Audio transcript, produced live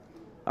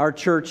Our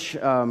church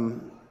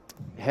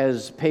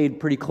has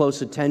paid pretty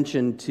close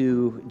attention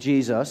to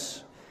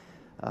Jesus,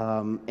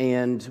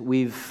 and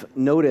we've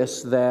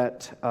noticed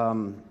that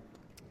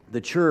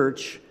the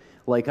church,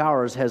 like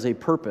ours, has a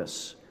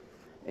purpose.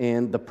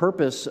 And the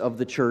purpose of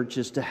the church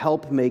is to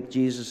help make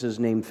Jesus'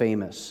 name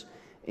famous.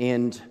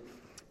 And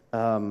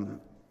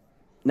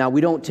now,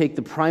 we don't take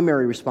the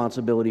primary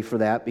responsibility for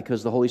that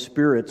because the Holy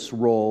Spirit's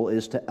role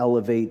is to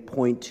elevate,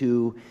 point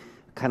to,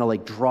 kind of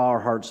like draw our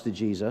hearts to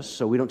Jesus.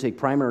 So we don't take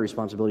primary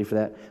responsibility for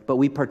that, but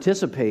we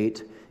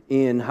participate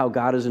in how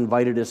God has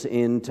invited us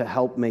in to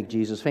help make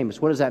Jesus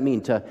famous. What does that mean?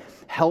 To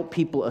help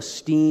people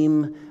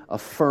esteem,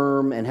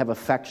 affirm, and have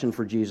affection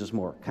for Jesus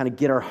more. Kind of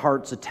get our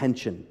heart's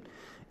attention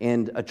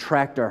and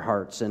attract our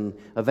hearts and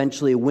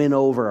eventually win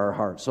over our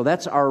hearts. So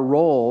that's our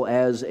role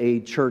as a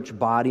church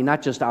body,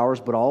 not just ours,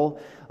 but all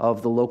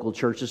of the local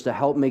churches, to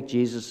help make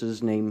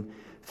Jesus' name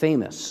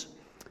famous.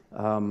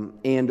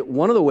 And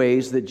one of the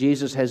ways that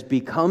Jesus has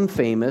become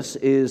famous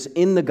is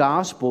in the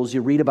Gospels,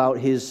 you read about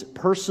his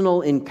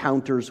personal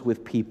encounters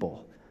with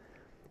people.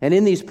 And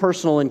in these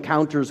personal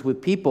encounters with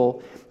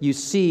people, you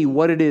see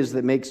what it is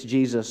that makes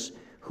Jesus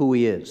who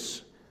he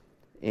is.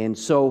 And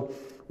so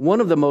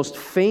one of the most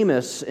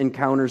famous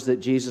encounters that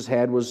Jesus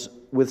had was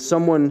with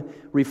someone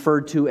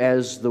referred to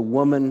as the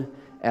woman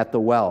at the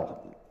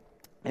well.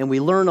 And we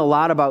learn a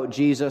lot about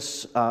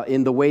Jesus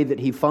in the way that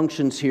he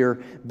functions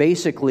here,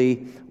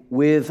 basically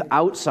with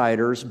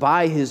outsiders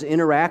by his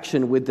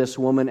interaction with this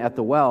woman at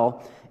the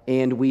well,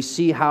 and we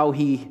see how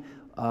he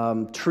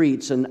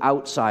treats an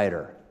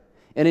outsider.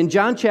 And in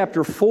John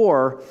chapter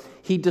 4,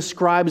 he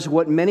describes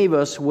what many of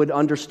us would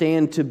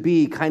understand to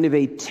be kind of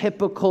a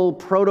typical,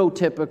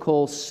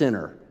 prototypical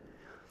sinner.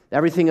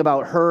 Everything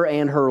about her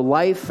and her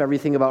life,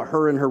 everything about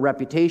her and her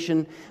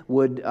reputation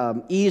would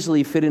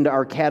easily fit into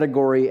our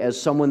category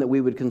as someone that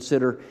we would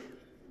consider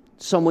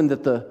someone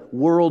that the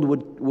world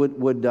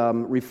would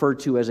refer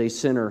to as a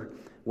sinner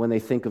when they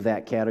think of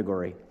that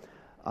category.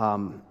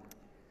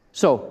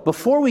 So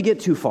before we get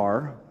too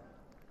far,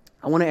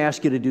 I want to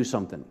ask you to do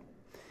something.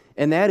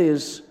 And that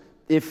is,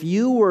 if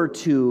you were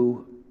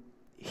to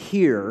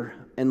hear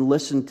and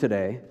listen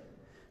today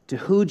to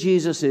who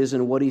Jesus is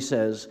and what he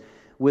says,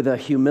 with a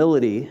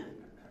humility,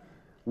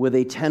 with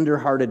a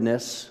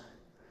tenderheartedness,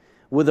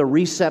 with a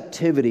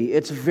receptivity,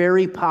 it's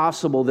very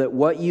possible that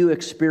what you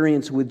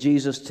experience with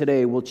Jesus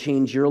today will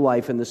change your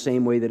life in the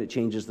same way that it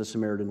changes the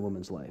Samaritan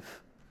woman's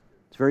life.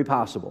 It's very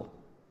possible.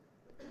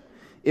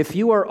 If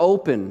you are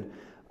open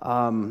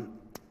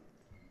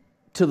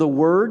to the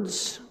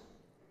words,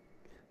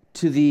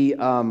 to the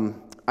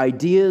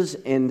ideas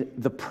and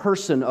the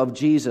person of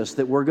Jesus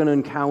that we're going to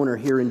encounter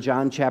here in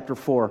John chapter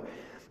 4,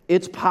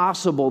 it's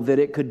possible that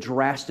it could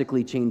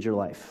drastically change your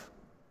life.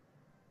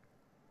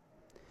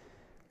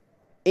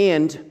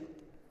 And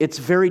it's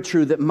very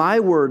true that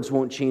my words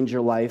won't change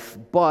your life,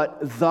 but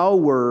the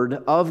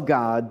word of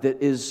God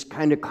that is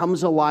kind of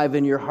comes alive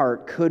in your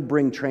heart could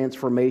bring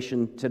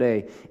transformation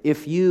today.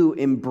 If you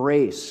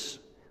embrace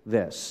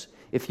this,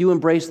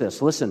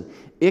 listen,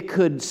 it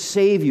could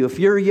save you. If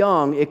you're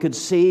young, it could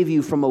save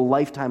you from a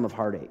lifetime of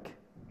heartache.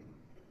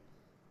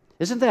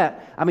 Isn't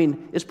that,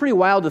 it's pretty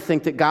wild to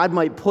think that God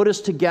might put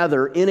us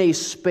together in a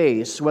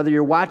space, whether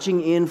you're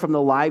watching in from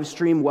the live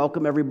stream,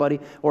 welcome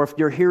everybody, or if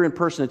you're here in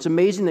person. It's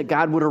amazing that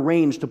God would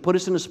arrange to put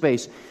us in a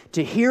space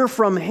to hear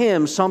from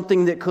him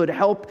something that could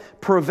help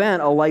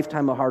prevent a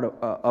lifetime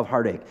of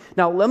heartache.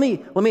 Now, let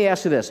me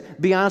ask you this.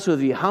 Be honest with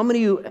you. How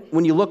many of you,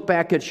 when you look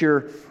back at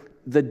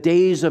the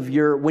days of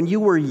when you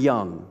were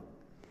young,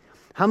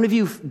 how many of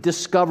you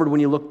discovered when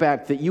you look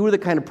back that you were the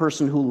kind of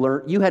person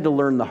who you had to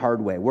learn the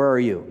hard way? Where are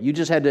you? You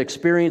just had to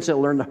experience it,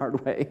 learn the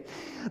hard way.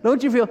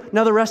 Don't you feel,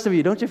 now the rest of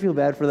you, don't you feel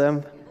bad for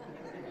them?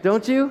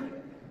 Don't you?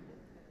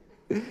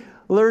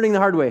 Learning the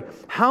hard way.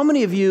 How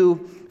many of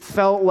you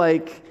felt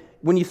like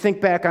when you think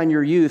back on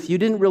your youth, you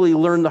didn't really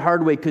learn the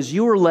hard way because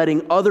you were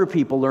letting other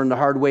people learn the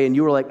hard way and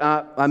you were like,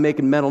 I'm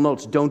making mental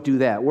notes, don't do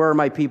that. Where are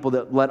my people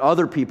that let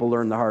other people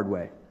learn the hard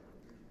way?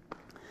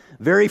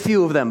 Very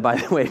few of them, by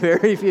the way,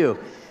 very few.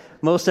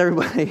 Most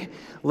everybody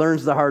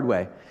learns the hard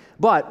way.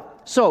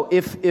 But, so,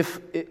 if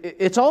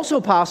it's also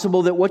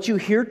possible that what you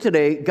hear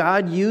today,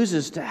 God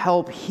uses to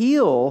help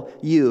heal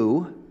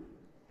you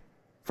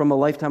from a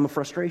lifetime of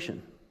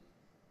frustration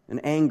and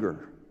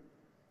anger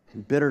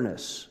and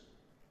bitterness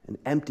and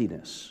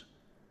emptiness.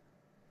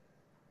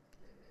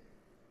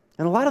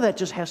 And a lot of that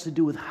just has to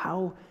do with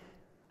how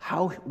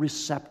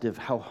receptive,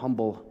 how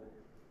humble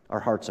our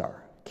hearts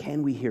are.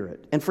 Can we hear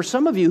it? And for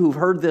some of you who've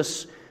heard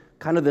this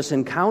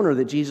encounter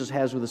that Jesus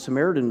has with the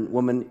Samaritan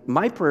woman,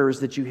 my prayer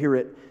is that you hear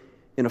it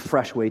in a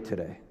fresh way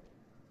today.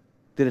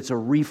 That it's a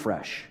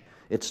refresh.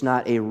 It's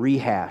not a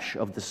rehash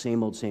of the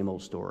same old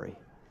story.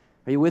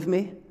 Are you with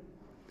me?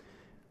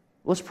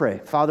 Let's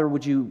pray. Father,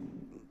 would you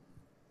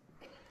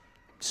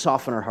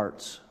soften our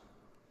hearts?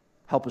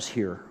 Help us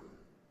hear.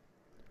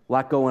 A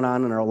lot going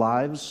on in our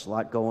lives, a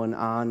lot going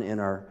on in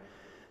our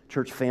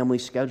church family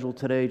schedule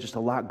today, just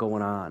a lot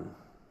going on.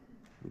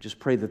 We just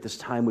pray that this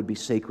time would be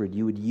sacred.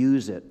 You would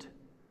use it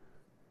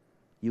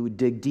You would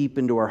dig deep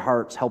into our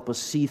hearts, help us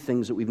see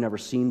things that we've never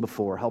seen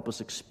before, help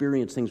us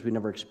experience things we've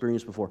never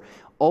experienced before.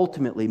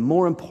 Ultimately,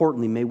 more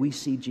importantly, may we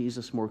see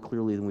Jesus more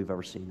clearly than we've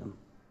ever seen him.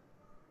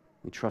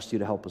 We trust you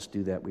to help us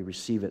do that. We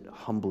receive it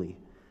humbly.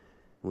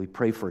 And we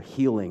pray for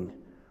healing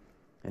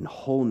and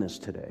wholeness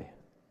today.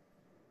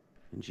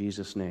 In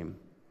Jesus' name,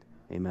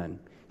 amen.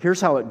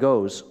 Here's how it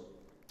goes.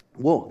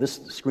 Whoa,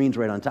 this screen's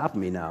right on top of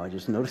me now. I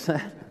just noticed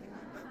that.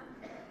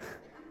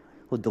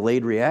 A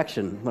delayed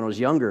reaction. When I was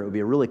younger, it would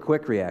be a really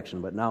quick reaction,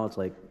 but now it's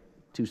like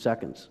 2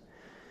 seconds.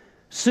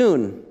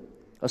 Soon,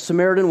 a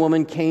Samaritan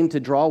woman came to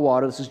draw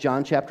water. This is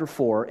John chapter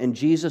 4. And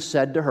Jesus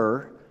said to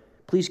her,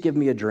 "Please give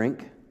me a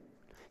drink."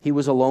 He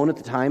was alone at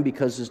the time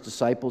because his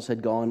disciples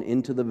had gone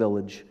into the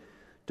village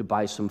to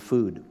buy some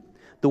food.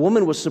 The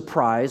woman was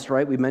surprised,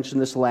 right? We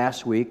mentioned this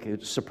last week.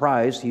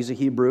 Surprised. He's a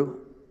Hebrew,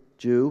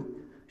 Jew.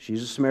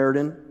 She's a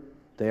Samaritan.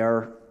 They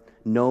are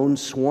known,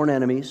 sworn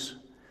enemies.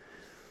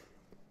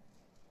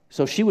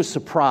 So she was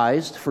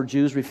surprised, for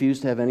Jews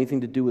refused to have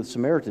anything to do with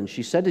Samaritans.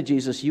 She said to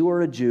Jesus, "You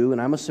are a Jew,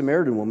 and I'm a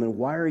Samaritan woman.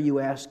 Why are you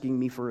asking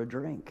me for a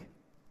drink?"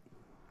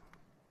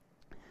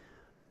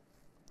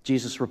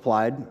 Jesus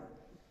replied,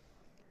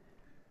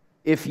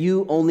 "If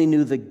you only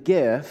knew the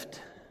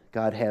gift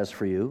God has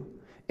for you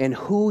and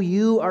who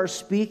you are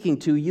speaking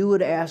to, you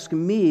would ask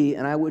me,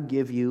 and I would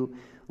give you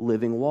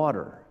living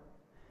water.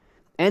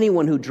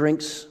 Anyone who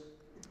drinks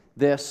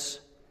this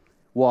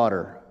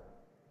water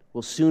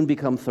will soon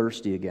become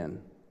thirsty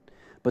again.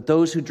 But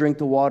those who drink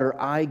the water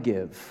I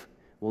give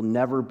will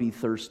never be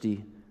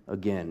thirsty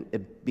again."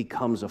 It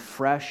becomes a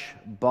fresh,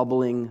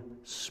 bubbling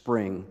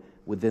spring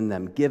within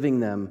them, giving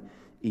them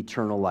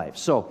eternal life.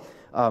 So,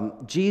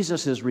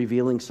 Jesus is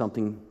revealing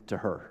something to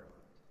her.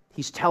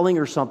 He's telling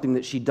her something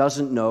that she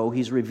doesn't know.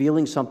 He's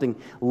revealing something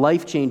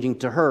life-changing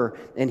to her,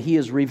 and he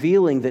is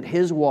revealing that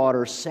his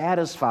water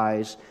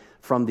satisfies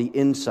from the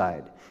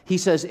inside. He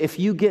says, if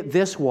you get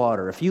this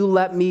water, if you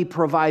let me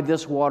provide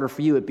this water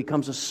for you, it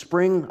becomes a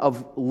spring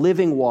of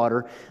living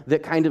water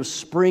that kind of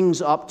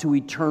springs up to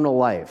eternal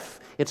life.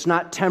 It's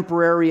not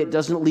temporary. It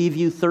doesn't leave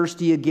you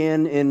thirsty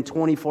again in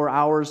 24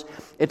 hours.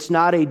 It's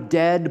not a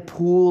dead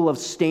pool of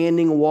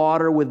standing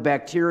water with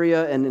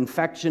bacteria and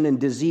infection and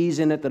disease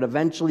in it that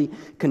eventually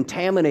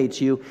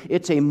contaminates you.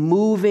 It's a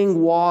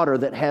moving water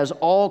that has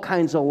all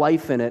kinds of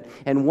life in it.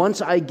 And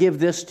once I give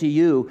this to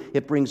you,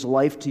 it brings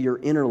life to your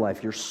inner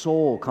life. Your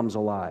soul comes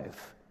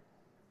alive.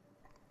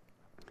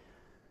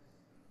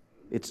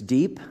 It's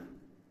deep.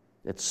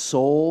 It's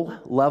soul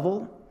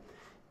level.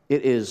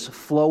 It is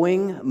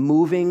flowing,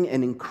 moving,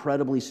 and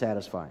incredibly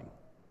satisfying.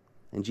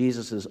 And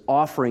Jesus is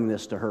offering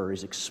this to her.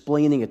 He's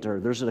explaining it to her.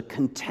 There's a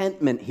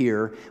contentment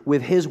here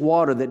with his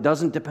water that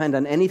doesn't depend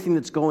on anything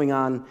that's going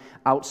on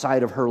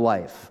outside of her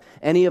life,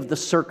 any of the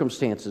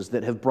circumstances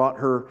that have brought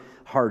her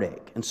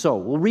heartache. And so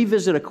we'll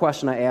revisit a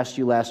question I asked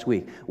you last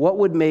week. What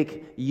would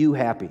make you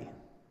happy?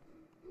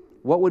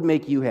 What would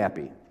make you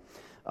happy?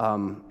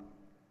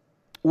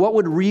 What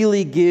would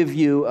really give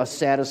you a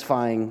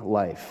satisfying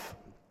life?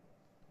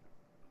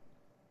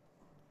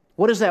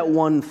 What is that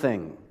one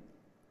thing?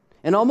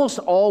 And almost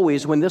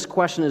always when this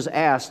question is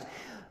asked,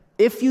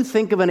 if you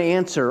think of an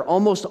answer,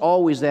 almost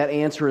always that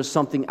answer is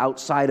something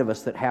outside of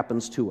us that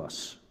happens to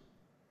us.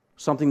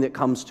 Something that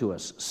comes to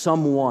us.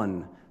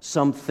 Someone,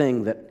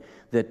 something that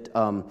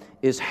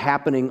is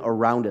happening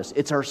around us.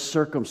 It's our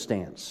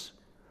circumstance.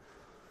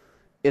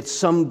 It's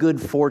some good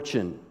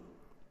fortune.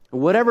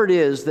 Whatever it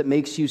is that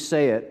makes you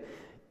say it,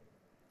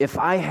 if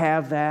I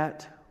have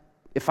that,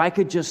 if I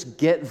could just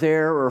get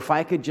there, or if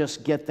I could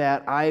just get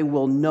that, I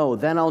will know.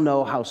 Then I'll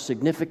know how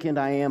significant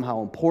I am,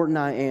 how important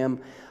I am,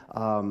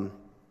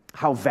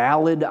 how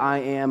valid I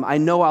am. I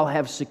know I'll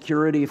have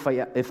security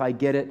if I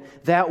get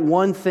it. That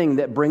one thing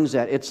that brings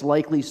that, it's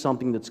likely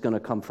something that's going to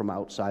come from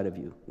outside of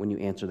you when you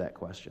answer that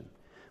question.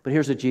 But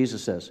here's what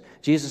Jesus says.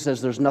 Jesus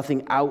says there's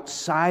nothing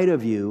outside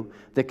of you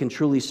that can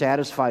truly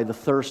satisfy the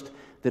thirst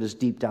that is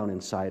deep down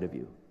inside of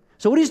you.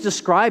 So what he's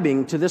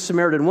describing to this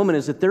Samaritan woman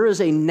is that there is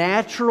a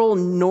natural,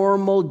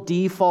 normal,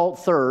 default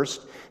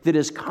thirst that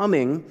is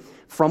coming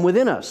from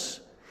within us.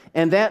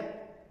 And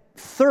that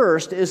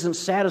thirst isn't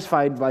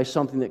satisfied by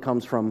something that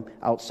comes from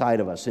outside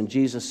of us. And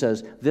Jesus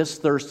says this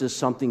thirst is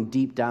something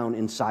deep down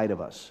inside of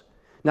us.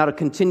 Now, to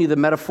continue the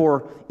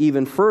metaphor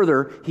even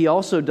further, he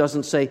also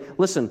doesn't say,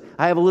 listen,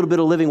 I have a little bit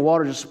of living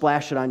water, just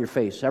splash it on your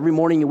face. Every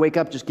morning you wake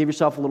up, just give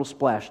yourself a little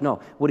splash. No,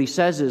 what he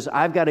says is,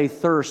 I've got a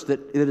thirst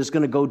that is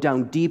going to go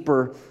down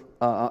deeper.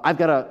 I've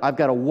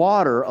got a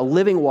water, a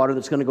living water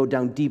that's going to go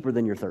down deeper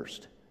than your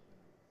thirst.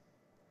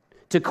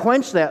 To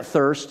quench that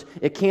thirst,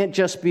 it can't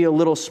just be a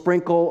little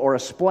sprinkle or a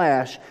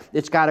splash.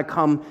 It's got to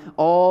come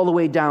all the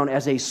way down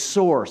as a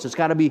source. It's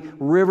got to be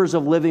rivers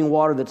of living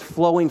water that's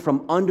flowing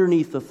from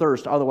underneath the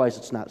thirst. Otherwise,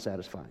 it's not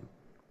satisfying.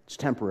 It's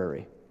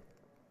temporary.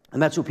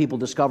 And that's what people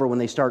discover when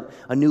they start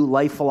a new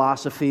life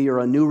philosophy or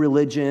a new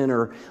religion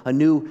or a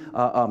new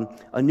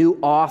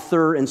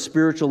author and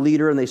spiritual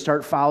leader, and they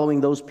start following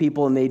those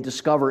people, and they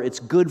discover it's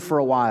good for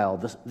a while.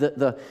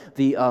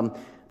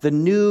 The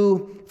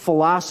new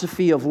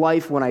philosophy of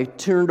life, when I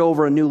turned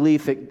over a new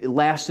leaf, it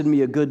lasted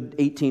me a good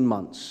 18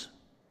 months.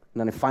 And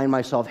then I find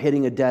myself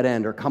hitting a dead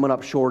end or coming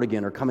up short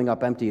again or coming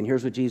up empty. And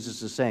here's what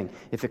Jesus is saying.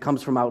 If it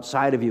comes from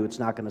outside of you, it's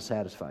not going to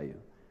satisfy you.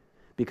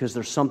 Because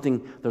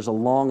there's a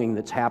longing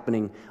that's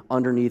happening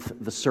underneath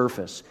the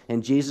surface.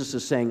 And Jesus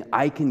is saying,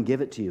 I can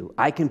give it to you.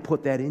 I can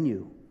put that in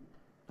you.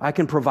 I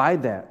can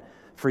provide that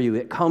for you.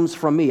 It comes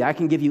from me. I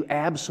can give you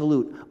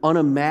absolute,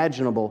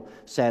 unimaginable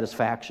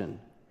satisfaction.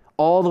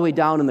 All the way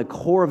down in the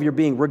core of your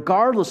being,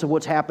 regardless of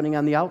what's happening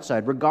on the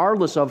outside,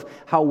 regardless of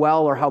how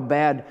well or how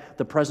bad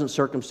the present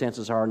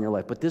circumstances are in your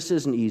life. But this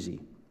isn't easy,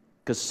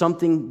 because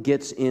something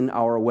gets in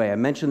our way. I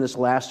mentioned this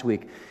last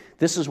week.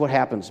 This is what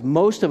happens.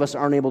 Most of us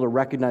aren't able to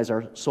recognize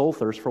our soul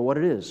thirst for what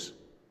it is.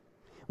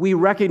 We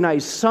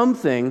recognize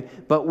something,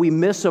 but we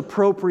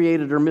misappropriate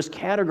it or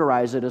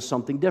miscategorize it as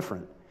something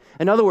different.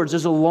 In other words,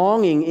 there's a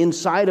longing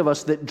inside of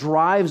us that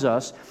drives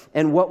us,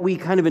 and what we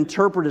kind of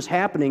interpret as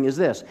happening is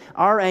this.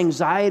 Our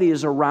anxiety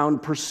is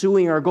around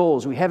pursuing our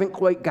goals. We haven't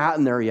quite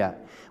gotten there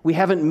yet. We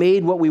haven't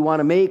made what we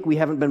want to make. We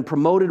haven't been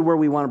promoted where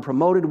we want to be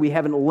promoted. We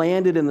haven't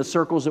landed in the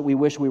circles that we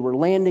wish we were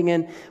landing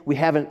in. We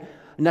haven't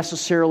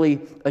necessarily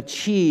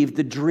achieved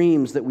the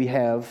dreams that we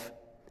have,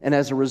 and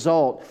as a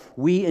result,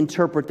 we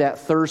interpret that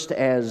thirst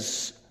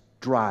as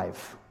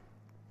drive.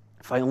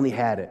 If I only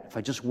had it, if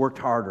I just worked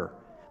harder,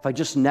 if I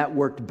just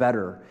networked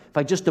better, if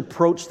I just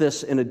approached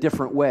this in a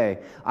different way,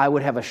 I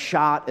would have a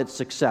shot at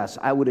success.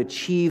 I would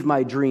achieve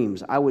my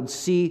dreams. I would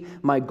see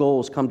my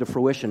goals come to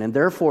fruition. And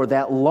therefore,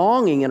 that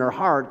longing in our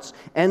hearts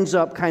ends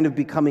up kind of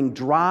becoming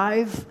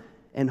drive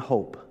and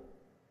hope.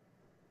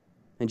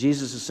 And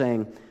Jesus is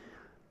saying,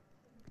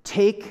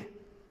 take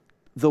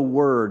the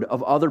word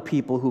of other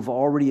people who've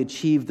already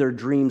achieved their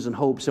dreams and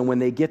hopes, and when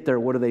they get there,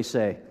 what do they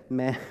say?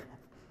 Meh,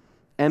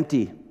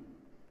 empty.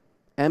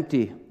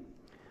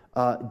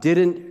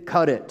 Didn't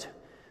cut it.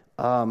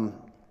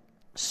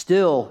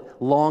 Still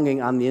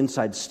longing on the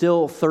inside,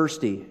 still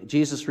thirsty.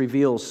 Jesus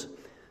reveals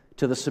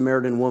to the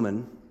Samaritan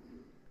woman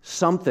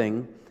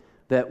something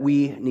that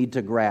we need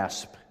to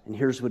grasp. And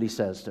here's what he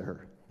says to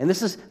her. And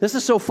this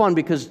is so fun,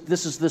 because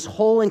this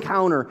whole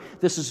encounter,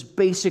 this is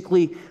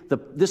basically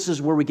this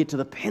is where we get to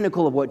the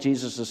pinnacle of what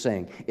Jesus is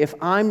saying. If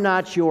I'm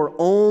not your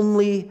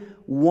only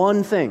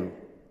one thing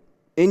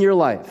in your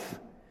life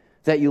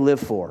that you live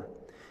for,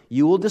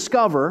 you will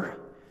discover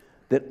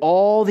that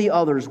all the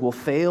others will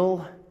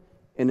fail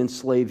and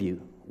enslave you.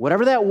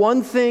 Whatever that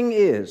one thing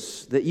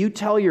is that you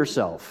tell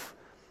yourself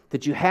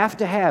that you have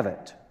to have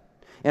it,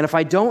 and if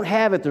I don't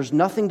have it, there's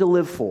nothing to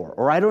live for,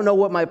 or I don't know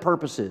what my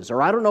purpose is,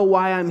 or I don't know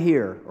why I'm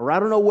here, or I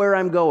don't know where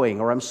I'm going,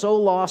 or I'm so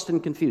lost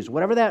and confused.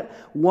 Whatever that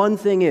one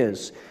thing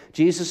is,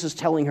 Jesus is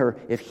telling her,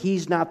 if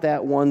he's not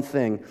that one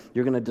thing,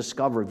 you're going to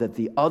discover that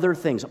the other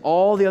things,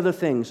 all the other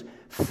things,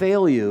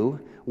 fail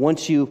you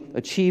once you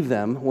achieve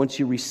them, once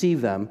you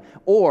receive them,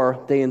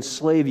 or they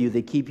enslave you,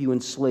 they keep you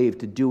enslaved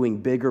to doing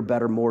bigger,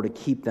 better, more to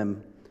keep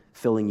them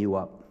filling you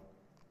up.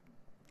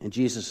 And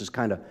Jesus is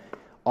kind of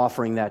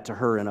offering that to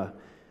her in a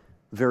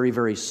very,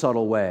 very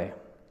subtle way.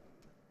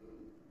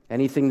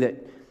 Anything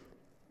that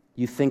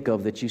you think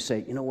of that you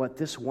say, you know what,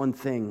 this one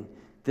thing,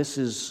 this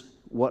is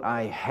what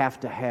I have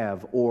to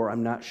have, or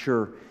I'm not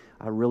sure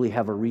I really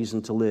have a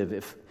reason to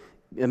live.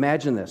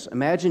 Imagine this.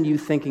 Imagine you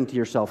thinking to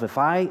yourself, if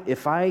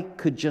I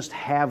could just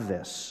have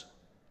this,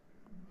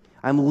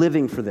 I'm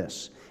living for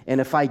this.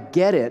 And if I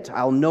get it,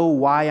 I'll know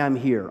why I'm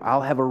here.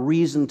 I'll have a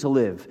reason to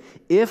live.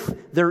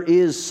 If there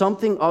is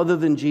something other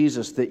than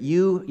Jesus that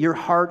your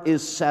heart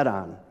is set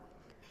on,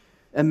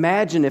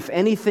 imagine if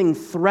anything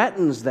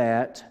threatens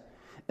that,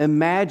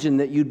 imagine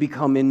that you'd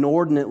become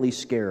inordinately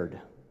scared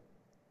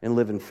and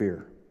live in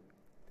fear.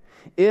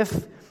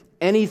 If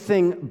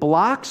anything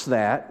blocks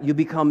that, you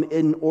become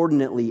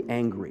inordinately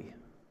angry.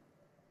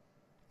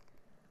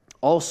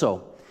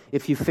 Also,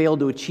 if you fail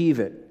to achieve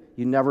it,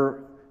 you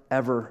never,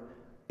 ever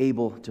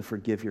able to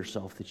forgive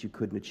yourself that you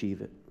couldn't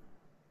achieve it,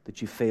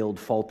 that you failed,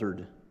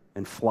 faltered,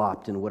 and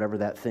flopped in whatever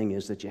that thing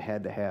is that you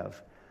had to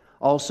have.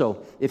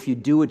 Also, if you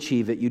do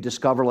achieve it, you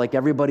discover, like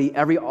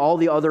all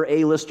the other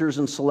A-listers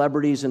and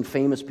celebrities and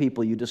famous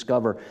people, you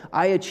discover,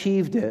 I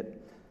achieved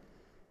it,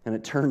 and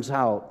it turns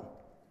out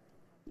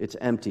it's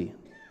empty.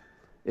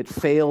 It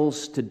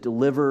fails to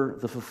deliver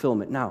the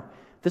fulfillment. Now,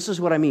 this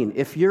is what I mean.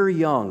 If you're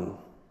young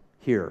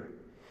here,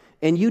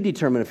 and you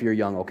determine if you're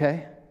young,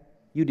 okay?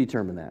 You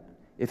determine that.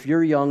 If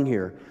you're young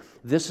here,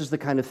 this is the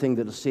kind of thing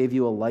that will save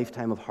you a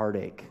lifetime of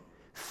heartache.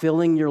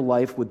 Filling your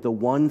life with the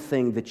one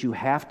thing that you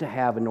have to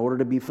have in order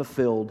to be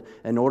fulfilled,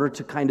 in order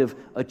to kind of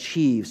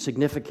achieve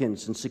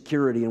significance and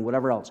security and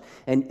whatever else.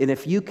 And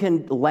if you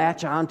can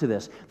latch onto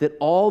this, that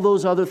all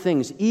those other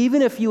things,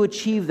 even if you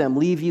achieve them,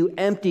 leave you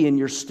empty and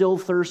you're still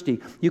thirsty,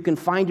 you can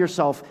find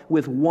yourself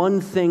with one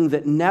thing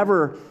that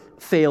never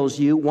fails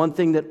you, one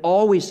thing that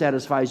always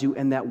satisfies you,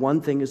 and that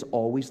one thing is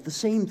always the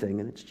same thing,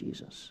 and it's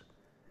Jesus.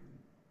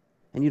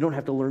 And you don't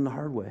have to learn the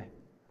hard way.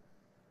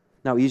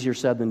 Now, easier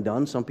said than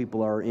done. Some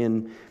people are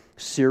in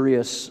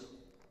serious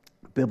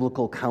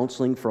biblical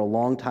counseling for a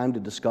long time to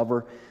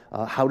discover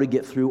how to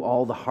get through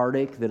all the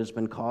heartache that has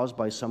been caused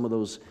by some of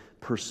those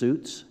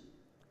pursuits.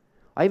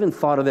 I even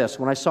thought of this.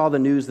 When I saw the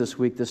news this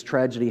week, this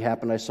tragedy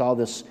happened, I saw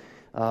this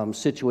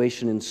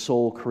situation in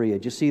Seoul, Korea.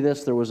 Did you see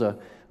this? There was a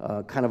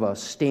kind of a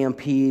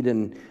stampede,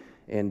 and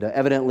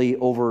evidently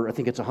over, I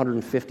think it's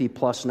 150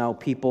 plus now,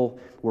 people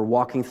were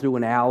walking through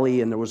an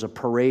alley, and there was a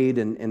parade,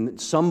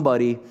 and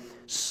somebody,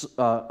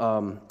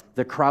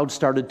 the crowd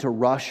started to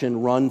rush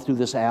and run through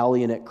this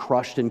alley, and it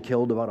crushed and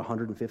killed about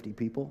 150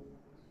 people.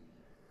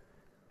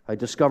 I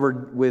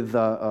discovered with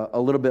a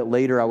little bit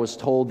later, I was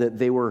told that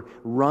they were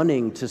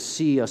running to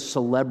see a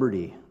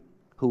celebrity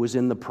who was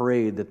in the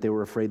parade that they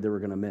were afraid they were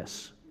going to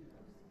miss.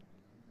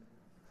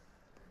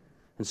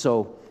 And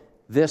so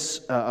this,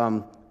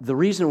 the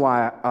reason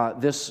why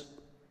this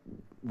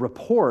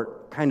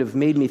report kind of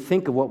made me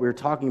think of what we were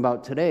talking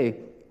about today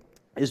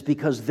is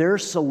because their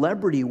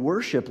celebrity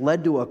worship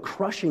led to a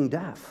crushing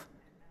death,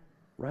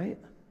 right?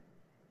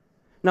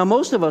 Now,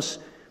 most of us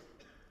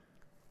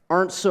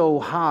aren't so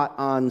hot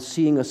on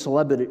seeing a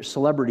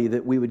celebrity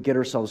that we would get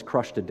ourselves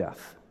crushed to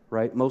death,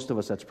 right? Most of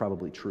us, that's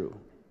probably true.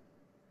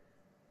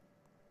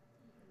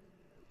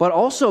 But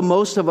also,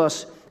 most of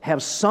us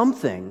have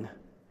something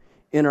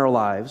in our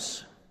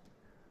lives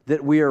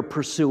that we are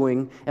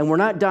pursuing, and we're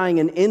not dying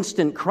an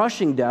instant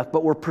crushing death,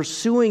 but we're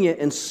pursuing it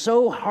and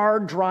so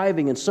hard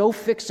driving and so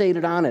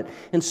fixated on it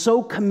and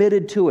so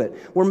committed to it.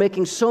 We're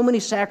making so many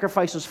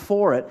sacrifices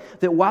for it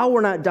that while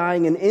we're not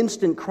dying an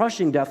instant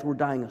crushing death, we're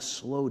dying a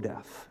slow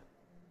death,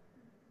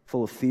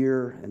 full of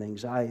fear and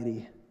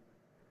anxiety,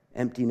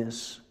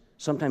 emptiness,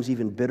 sometimes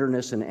even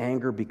bitterness and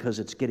anger because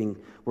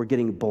we're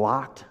getting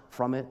blocked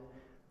from it.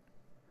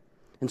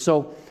 And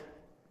so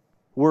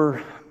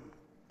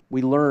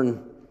we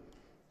learn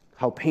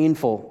how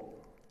painful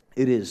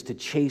it is to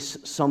chase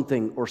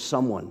something or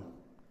someone.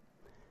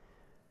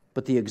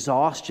 But the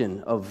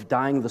exhaustion of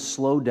dying the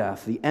slow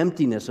death, the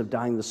emptiness of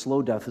dying the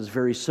slow death is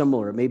very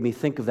similar. It made me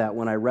think of that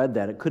when I read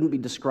that. It couldn't be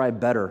described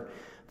better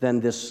than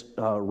this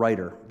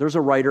writer. There's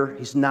a writer,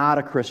 he's not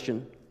a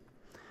Christian,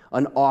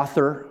 an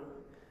author.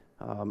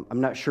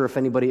 I'm not sure if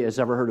anybody has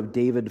ever heard of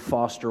David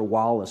Foster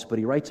Wallace, but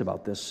he writes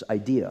about this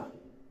idea.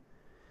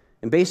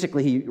 And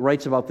basically, he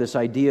writes about this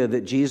idea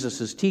that Jesus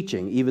is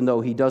teaching. Even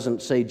though he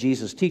doesn't say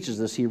Jesus teaches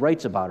this, he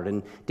writes about it.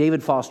 And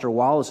David Foster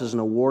Wallace is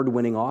an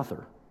award-winning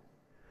author.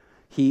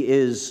 He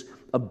is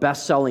a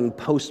best-selling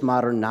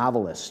postmodern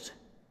novelist.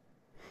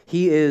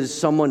 He is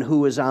someone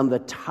who is on the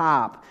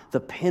top, the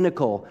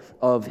pinnacle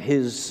of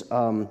his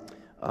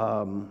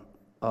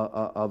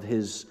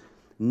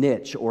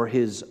niche or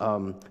his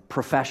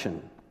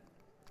profession.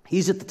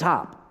 He's at the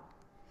top.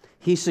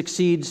 He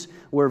succeeds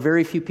where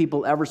very few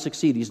people ever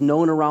succeed. He's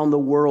known around the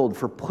world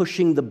for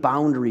pushing the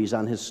boundaries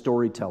on his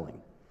storytelling.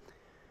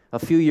 A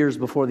few years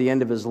before the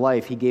end of his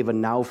life, he gave a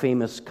now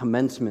famous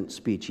commencement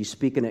speech. He's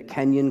speaking at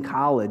Kenyon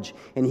College,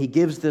 and he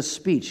gives this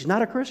speech. He's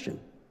not a Christian.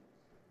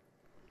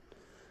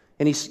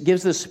 And he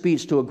gives this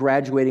speech to a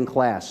graduating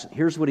class.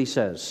 Here's what he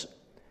says.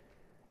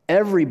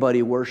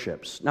 Everybody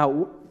worships.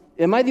 Now,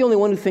 am I the only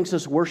one who thinks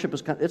this worship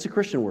is it's a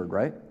Christian word,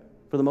 right?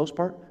 For the most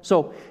part?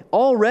 So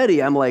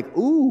already I'm like,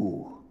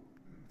 ooh,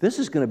 this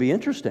is going to be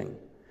interesting.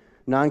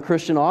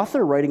 Non-Christian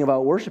author writing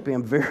about worshiping.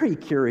 I'm very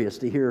curious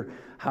to hear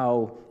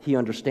how he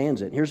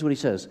understands it. Here's what he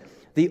says.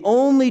 The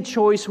only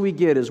choice we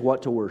get is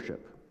what to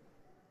worship.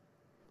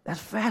 That's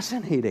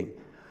fascinating.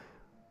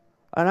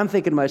 And I'm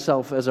thinking to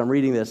myself as I'm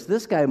reading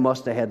this guy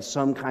must have had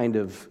some kind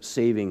of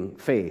saving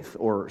faith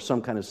or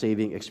some kind of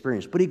saving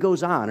experience. But he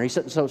goes on, and he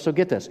said, so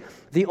get this.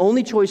 The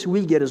only choice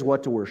we get is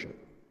what to worship.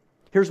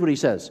 Here's what he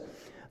says.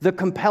 The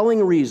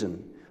compelling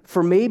reason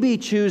for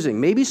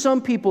maybe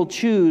some people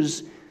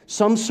choose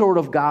some sort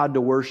of God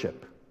to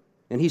worship.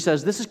 And he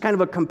says this is kind of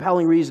a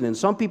compelling reason. And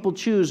some people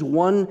choose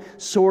one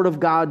sort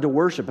of God to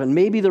worship. And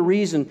maybe the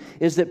reason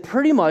is that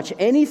pretty much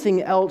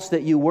anything else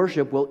that you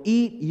worship will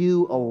eat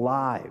you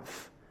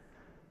alive.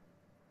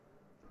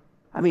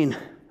 I mean,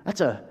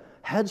 that's a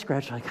head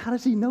scratch. Like, how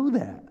does he know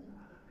that?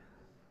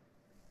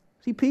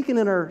 Is he peeking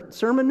in our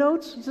sermon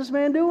notes? What's this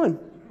man doing?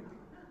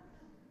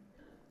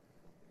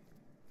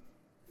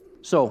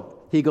 So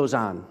he goes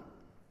on.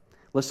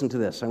 Listen to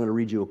this. I'm going to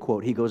read you a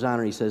quote. He goes on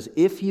and he says,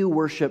 if you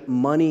worship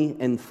money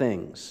and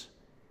things,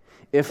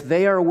 if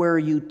they are where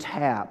you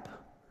tap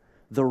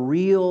the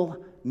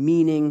real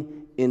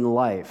meaning in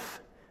life,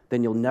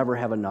 then you'll never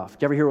have enough.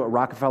 Did you ever hear what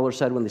Rockefeller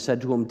said when they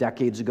said to him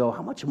decades ago,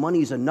 how much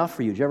money is enough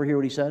for you? Did you ever hear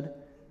what he said?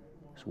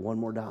 It's $1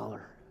 more.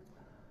 And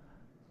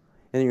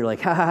then you're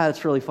like,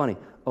 that's really funny.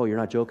 Oh, you're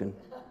not joking.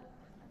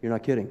 You're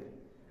not kidding.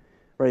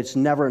 Right? It's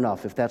never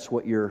enough if that's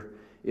what you're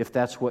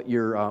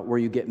where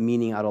you get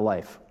meaning out of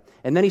life.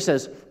 And then he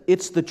says,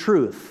 it's the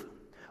truth.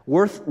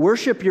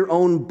 Worship your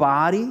own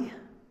body,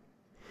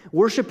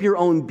 worship your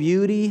own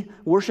beauty,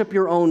 worship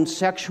your own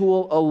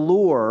sexual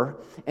allure,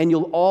 and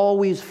you'll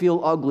always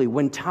feel ugly.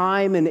 When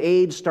time and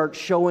age start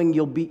showing,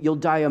 you'll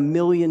die a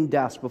million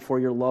deaths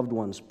before your loved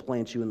ones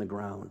plant you in the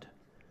ground.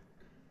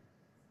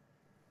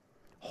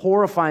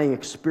 Horrifying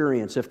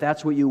experience if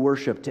that's what you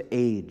worship, to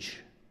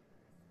age.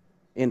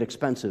 and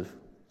expensive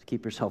to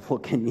keep yourself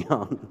looking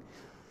young.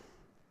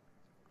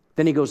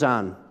 Then he goes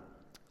on,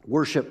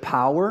 worship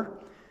power,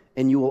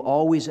 and you will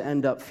always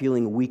end up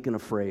feeling weak and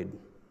afraid.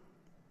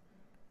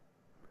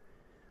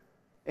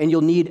 And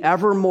you'll need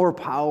ever more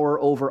power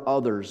over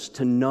others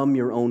to numb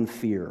your own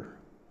fear.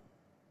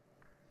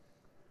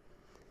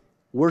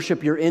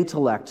 Worship your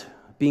intellect,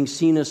 being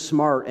seen as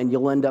smart, and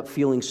you'll end up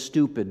feeling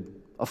stupid,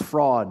 a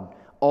fraud,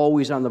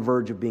 always on the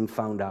verge of being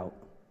found out.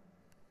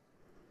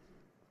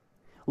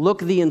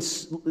 Look, he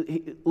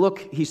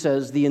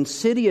says, the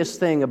insidious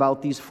thing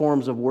about these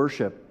forms of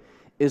worship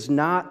is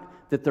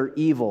not that they're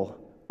evil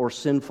or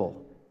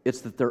sinful.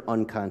 It's that they're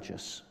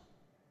unconscious.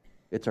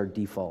 It's our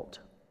default.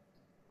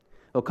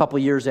 A couple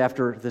years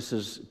after,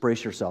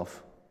 brace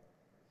yourself.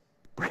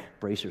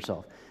 Brace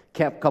yourself.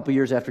 A couple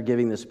years after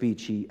giving this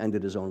speech, he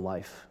ended his own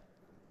life.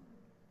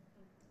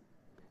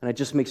 And it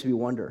just makes me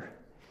wonder,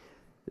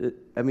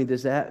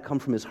 does that come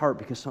from his heart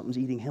because something's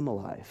eating him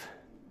alive?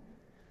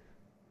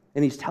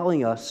 And he's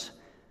telling us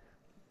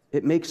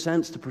it makes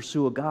sense to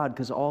pursue a God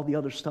because all the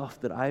other stuff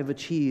that I've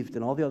achieved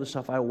and all the other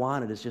stuff I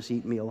wanted is just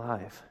eating me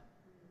alive.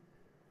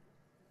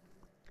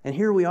 And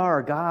here we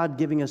are, God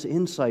giving us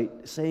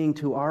insight, saying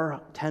to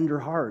our tender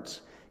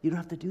hearts, you don't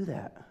have to do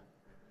that.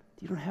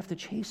 You don't have to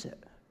chase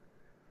it.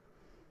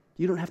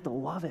 You don't have to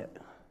love it.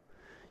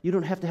 You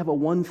don't have to have a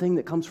one thing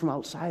that comes from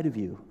outside of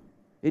you.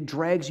 It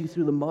drags you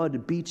through the mud,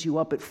 it beats you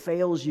up, it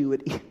fails you,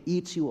 it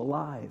eats you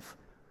alive.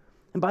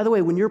 And by the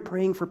way, when you're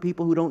praying for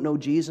people who don't know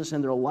Jesus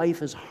and their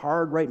life is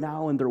hard right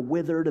now and they're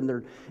withered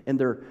and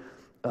they're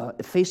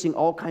facing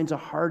all kinds of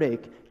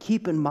heartache,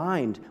 keep in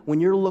mind, when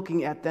you're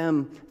looking at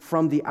them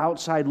from the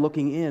outside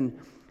looking in,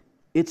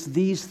 it's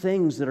these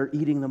things that are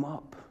eating them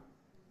up.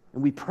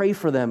 And we pray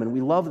for them and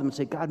we love them and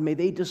say, God, may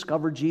they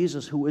discover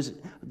Jesus, who is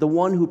the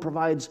one who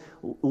provides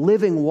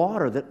living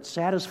water that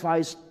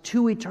satisfies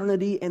to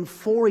eternity and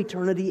for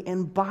eternity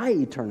and by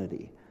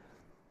eternity.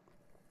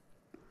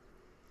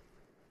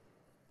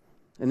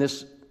 And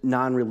this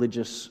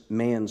non-religious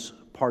man's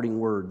parting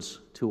words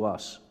to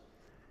us,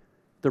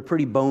 they're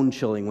pretty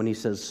bone-chilling when he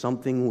says,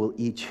 something will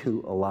eat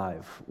you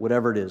alive,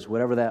 whatever it is,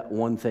 whatever that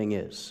one thing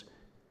is.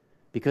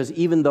 Because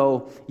even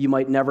though you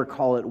might never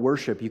call it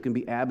worship, you can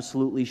be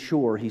absolutely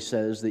sure, he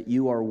says, that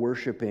you are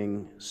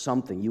worshiping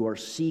something. You are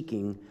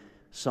seeking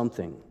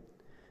something.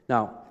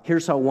 Now,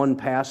 here's how one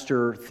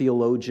pastor,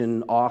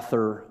 theologian,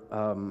 author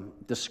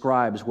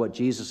describes what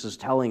Jesus is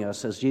telling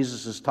us. As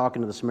Jesus is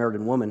talking to the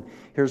Samaritan woman,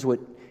 here's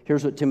what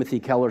Timothy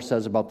Keller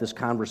says about this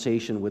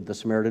conversation with the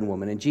Samaritan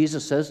woman. And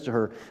Jesus says to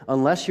her,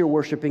 unless you're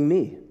worshiping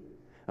me,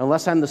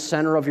 unless I'm the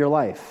center of your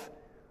life,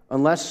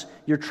 unless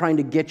you're trying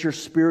to get your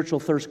spiritual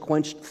thirst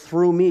quenched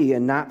through me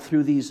and not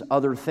through these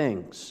other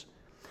things,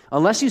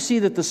 unless you see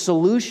that the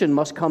solution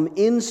must come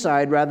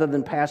inside rather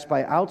than pass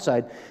by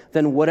outside,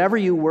 then whatever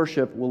you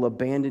worship will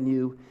abandon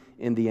you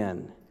in the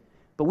end.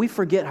 But we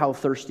forget how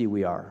thirsty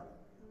we are.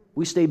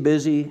 We stay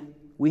busy.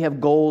 We have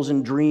goals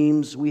and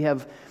dreams. We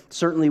have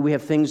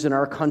things in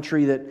our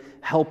country that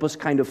help us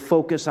kind of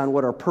focus on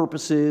what our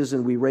purpose is,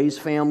 and we raise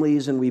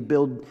families and we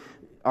build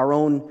our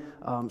own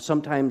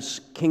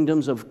sometimes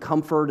kingdoms of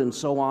comfort and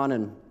so on.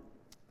 And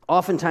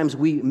oftentimes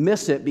we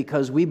miss it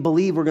because we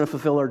believe we're going to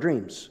fulfill our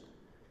dreams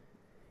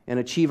and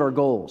achieve our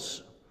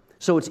goals.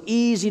 So it's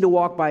easy to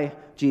walk by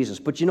Jesus.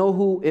 But you know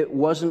who it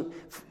wasn't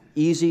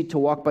easy to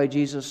walk by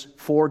Jesus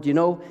for? Do you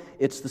know?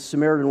 It's the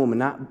Samaritan woman.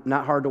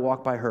 Not hard to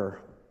walk by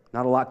her.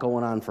 Not a lot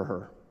going on for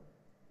her.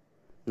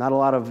 Not a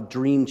lot of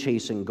dream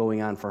chasing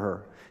going on for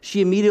her. She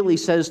immediately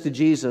says to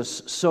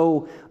Jesus,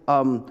 so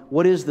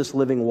what is this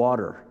living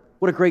water?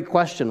 What a great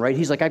question, right?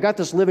 He's like, I got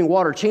this living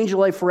water, change your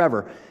life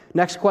forever.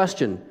 Next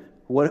question,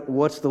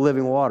 what's the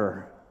living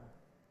water?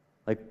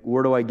 Like,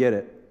 where do I get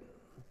it?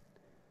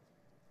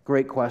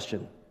 Great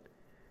question.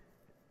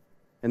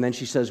 And then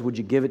she says, would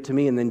you give it to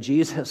me? And then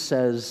Jesus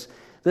says,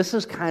 this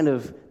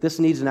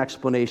needs an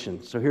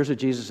explanation. So here's what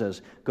Jesus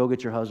says, go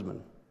get your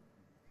husband.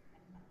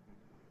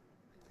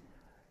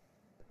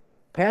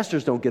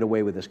 Pastors don't get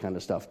away with this kind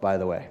of stuff, by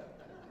the way.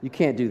 You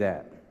can't do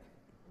that.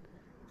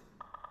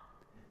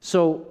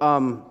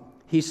 So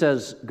he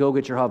says, go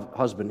get your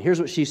husband. Here's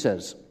what she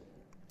says.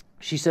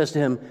 She says to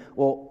him,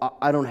 well,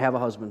 I don't have a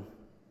husband.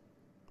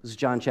 This is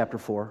John chapter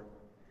 4.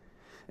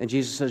 And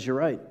Jesus says, you're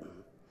right.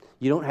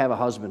 You don't have a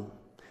husband,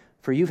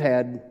 for you've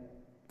had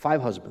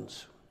 5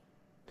 husbands.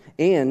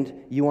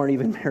 And you aren't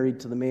even married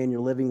to the man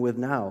you're living with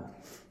now.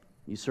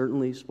 You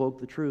certainly spoke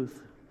the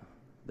truth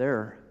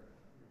there.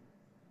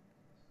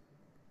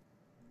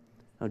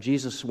 Now,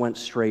 Jesus went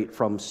straight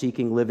from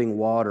seeking living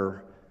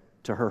water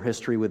to her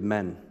history with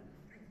men.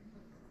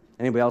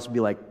 Anybody else would be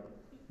like,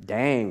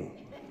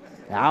 dang,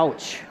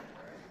 ouch,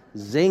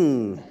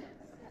 zing,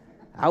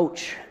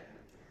 ouch,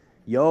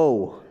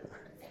 yo,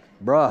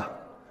 bruh,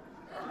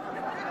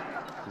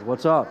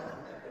 what's up?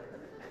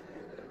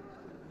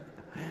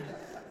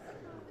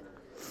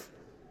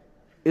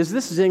 Is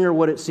this zinger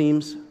what it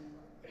seems?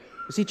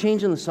 Is he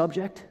changing the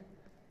subject?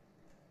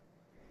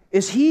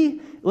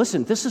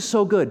 Listen, this is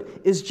so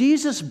good. Is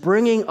Jesus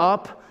bringing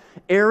up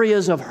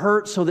areas of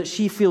hurt so that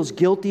she feels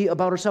guilty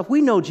about herself.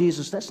 We know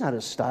Jesus, that's not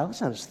his style,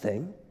 that's not his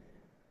thing.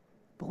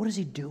 But what is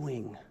he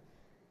doing?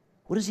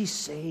 What is he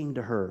saying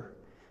to her?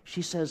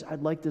 She says,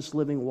 I'd like this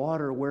living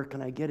water. Where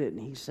can I get it?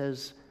 And he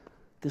says,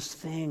 this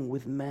thing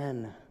with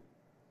men.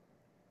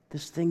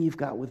 This thing you've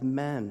got with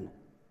men.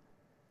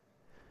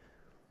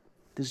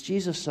 Does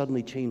Jesus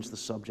suddenly change the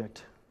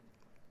subject?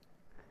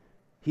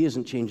 He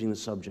isn't changing the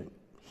subject.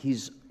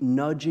 He's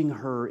nudging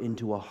her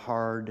into a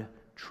hard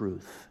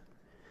truth.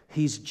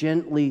 He's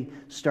gently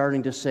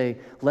starting to say,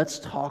 let's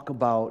talk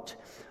about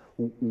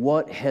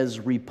what has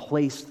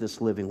replaced this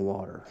living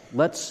water.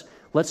 Let's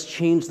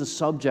change the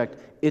subject.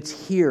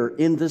 It's here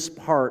in this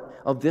part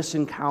of this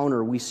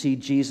encounter. We see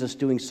Jesus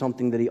doing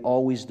something that he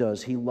always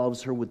does. He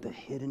loves her with the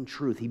hidden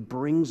truth. He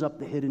brings up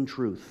the hidden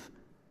truth.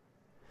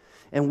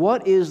 And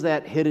what is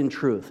that hidden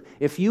truth?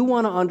 If you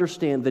want to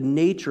understand the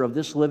nature of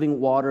this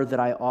living water that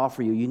I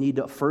offer you, you need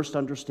to first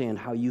understand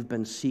how you've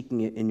been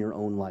seeking it in your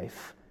own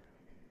life.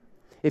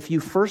 If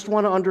you first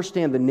want to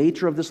understand the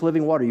nature of this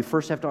living water, you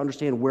first have to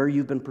understand where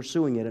you've been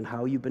pursuing it and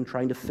how you've been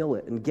trying to fill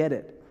it and get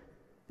it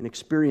and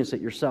experience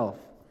it yourself.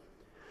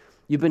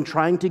 You've been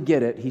trying to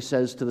get it, he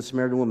says to the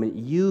Samaritan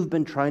woman, you've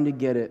been trying to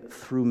get it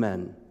through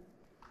men.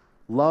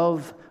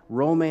 Love,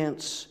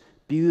 romance,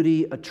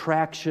 beauty,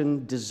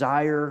 attraction,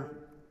 desire.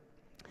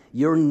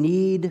 Your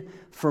need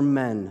for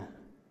men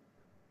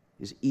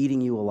is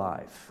eating you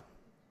alive.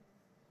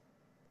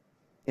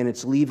 And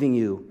it's leaving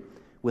you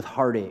with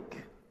heartache.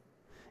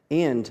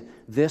 And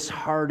this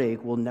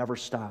heartache will never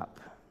stop.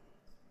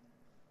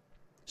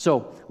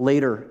 So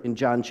later in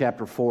John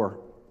chapter 4,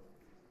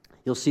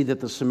 you'll see that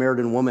the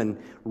Samaritan woman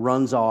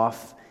runs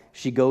off.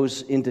 She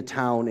goes into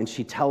town and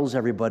she tells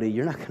everybody,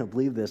 you're not going to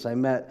believe this.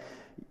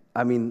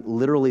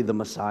 Literally the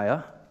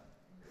Messiah.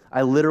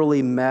 I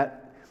literally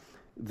met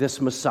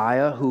this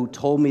Messiah who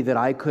told me that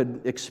I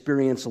could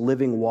experience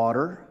living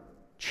water,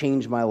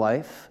 change my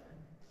life.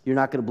 You're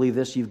not going to believe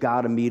this. You've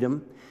got to meet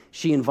him.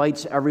 She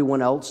invites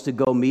everyone else to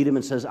go meet him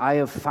and says, I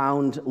have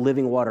found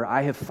living water.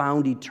 I have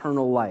found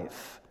eternal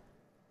life.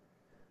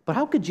 But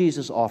how could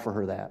Jesus offer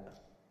her that?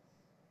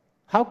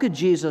 How could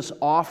Jesus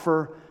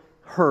offer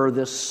her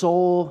this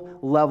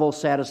soul-level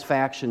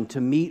satisfaction to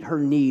meet her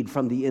need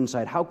from the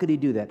inside? How could he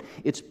do that?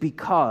 It's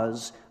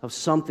because of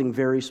something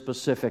very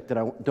specific that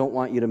I don't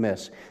want you to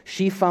miss.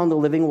 She found the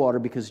living water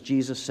because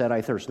Jesus said,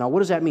 I thirst. Now, what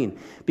does that mean?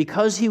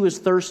 Because he was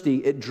thirsty,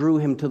 it drew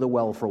him to the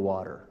well for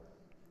water.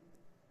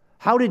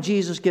 How did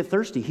Jesus get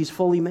thirsty? He's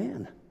fully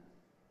man.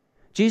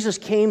 Jesus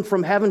came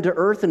from heaven to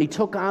earth and he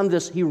took on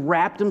this, he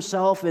wrapped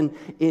himself in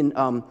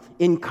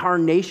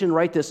incarnation,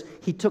 right?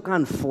 He took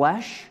on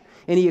flesh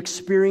and he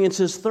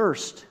experiences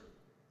thirst.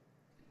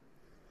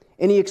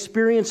 And he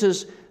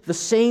experiences the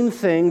same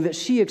thing that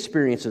she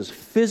experiences,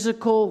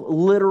 physical,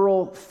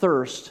 literal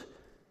thirst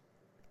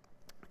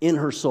in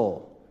her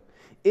soul.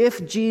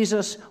 If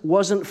Jesus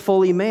wasn't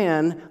fully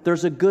man,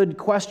 there's a good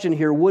question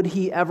here. Would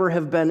he ever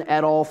have been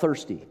at all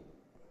thirsty?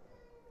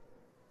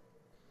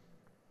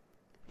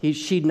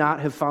 She'd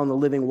not have found the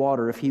living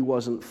water if he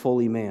wasn't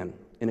fully man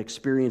and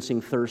experiencing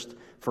thirst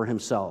for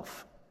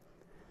himself.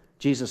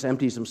 Jesus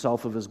empties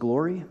himself of his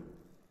glory.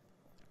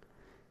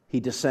 He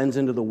descends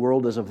into the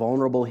world as a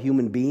vulnerable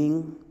human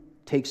being,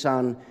 takes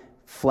on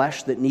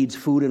flesh that needs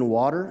food and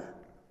water,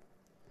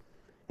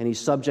 and he's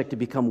subject to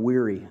become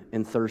weary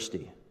and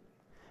thirsty.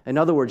 In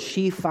other words,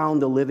 she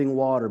found the living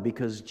water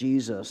because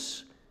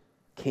Jesus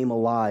came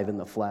alive in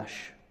the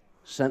flesh,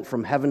 sent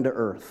from heaven to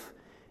earth,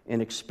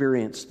 and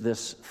experienced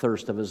this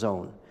thirst of his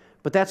own.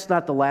 But that's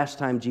not the last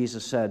time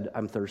Jesus said,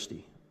 I'm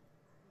thirsty.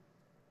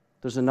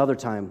 There's another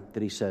time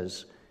that he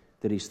says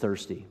that he's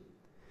thirsty.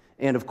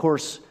 And of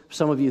course,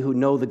 some of you who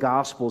know the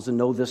Gospels and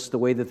know this, the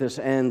way that this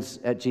ends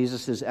at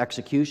Jesus'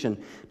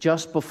 execution,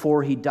 just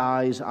before he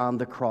dies on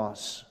the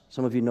cross,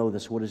 some of you know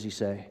this, what does he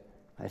say?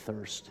 I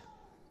thirst.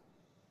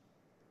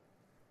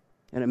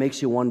 And it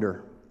makes you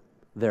wonder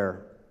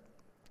there,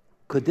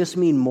 could this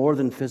mean more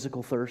than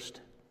physical thirst?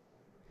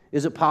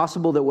 Is it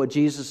possible that what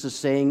Jesus is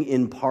saying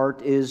in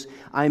part is,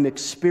 I'm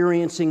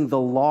experiencing the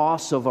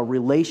loss of a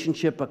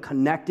relationship, a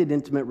connected,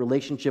 intimate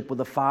relationship with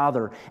the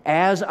Father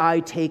as I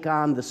take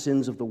on the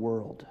sins of the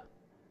world?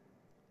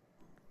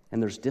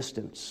 And there's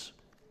distance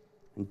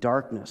and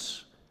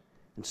darkness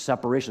and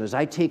separation. As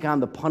I take on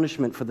the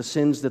punishment for the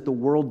sins that the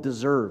world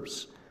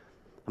deserves,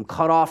 I'm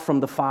cut off from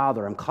the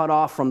Father. I'm cut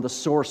off from the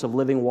source of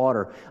living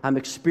water. I'm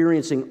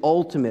experiencing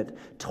ultimate,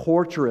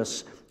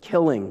 torturous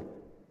killing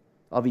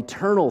of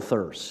eternal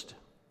thirst,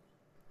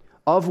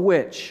 of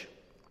which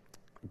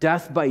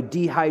death by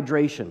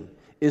dehydration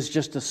is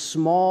just a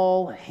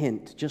small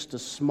hint, just a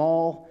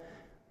small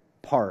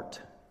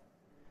part.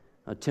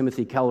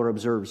 Timothy Keller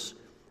observes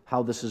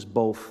how this is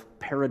both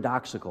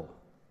paradoxical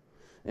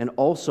and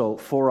also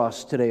for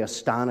us today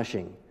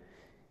astonishing.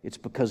 It's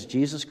because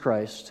Jesus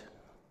Christ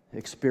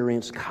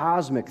experienced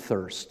cosmic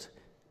thirst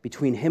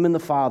between him and the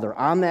Father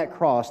on that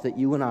cross that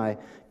you and I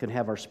can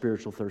have our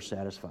spiritual thirst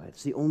satisfied.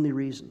 It's the only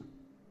reason.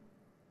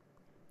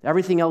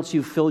 Everything else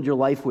you've filled your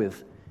life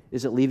with,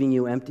 is it leaving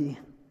you empty?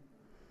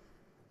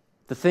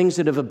 The things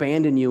that have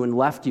abandoned you and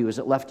left you, has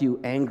it left you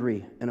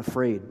angry and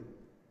afraid?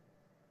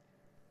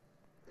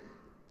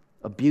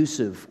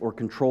 Abusive or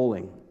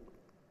controlling?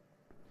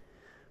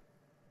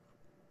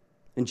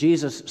 And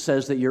Jesus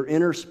says that your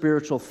inner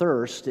spiritual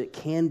thirst, it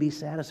can be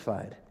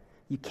satisfied.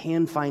 You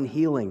can find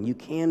healing. You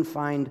can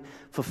find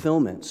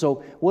fulfillment.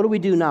 So what do we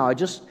do now? I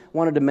just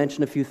wanted to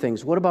mention a few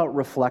things. What about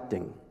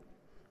reflecting?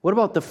 What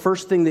about the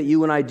first thing that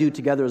you and I do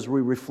together is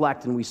we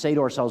reflect and we say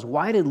to ourselves,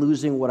 why did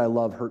losing what I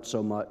love hurt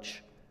so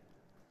much?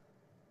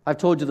 I've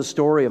told you the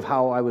story of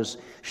how I was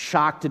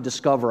shocked to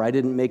discover I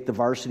didn't make the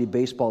varsity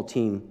baseball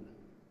team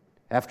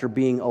after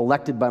being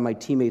elected by my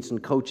teammates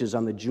and coaches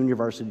on the junior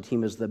varsity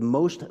team as the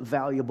most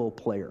valuable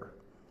player.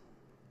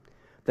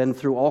 Then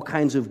through all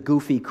kinds of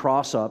goofy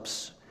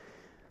cross-ups,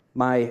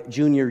 my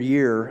junior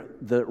year,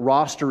 the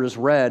roster is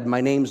read,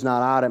 my name's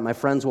not on it. My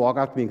friends walk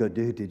up to me and go,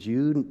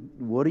 dude,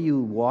 what are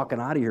you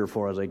walking out of here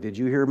for? I was like, did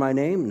you hear my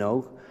name?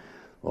 No.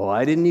 Well,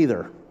 I didn't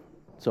either.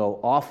 So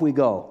off we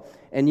go.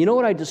 And you know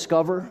what I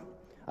discover?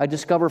 I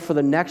discover for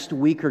the next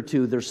week or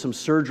two, there's some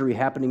surgery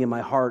happening in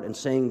my heart and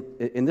saying,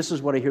 and this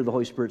is what I hear the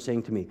Holy Spirit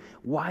saying to me,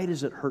 why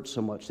does it hurt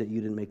so much that you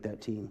didn't make that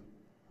team?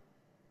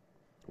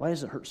 Why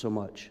does it hurt so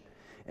much?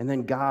 And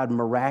then God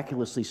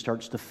miraculously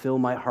starts to fill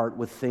my heart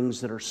with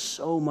things that are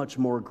so much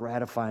more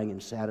gratifying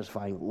and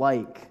satisfying,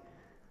 like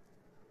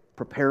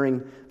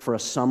preparing for a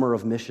summer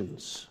of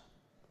missions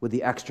with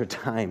the extra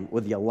time,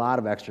 with a lot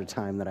of extra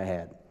time that I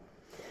had.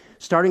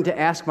 Starting to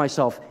ask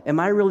myself, am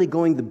I really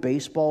going the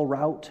baseball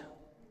route?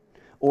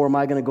 Or am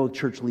I going to go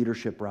church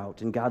leadership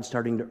route? And God's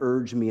starting to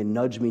urge me and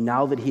nudge me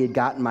now that He had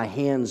gotten my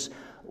hands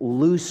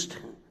loosed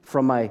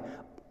from my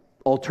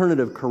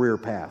alternative career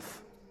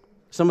path.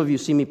 Some of you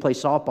see me play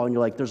softball and you're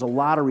like, there's a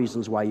lot of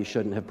reasons why you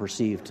shouldn't have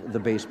perceived the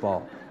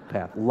baseball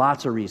path.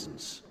 Lots of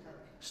reasons.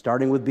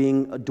 Starting with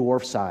being a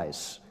dwarf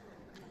size.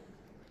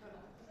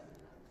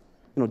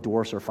 You know,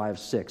 dwarfs are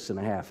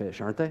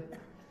 5'6.5" aren't they?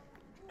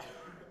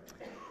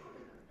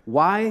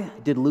 Why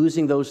did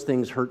losing those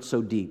things hurt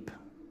so deep?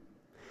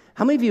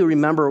 How many of you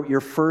remember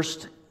your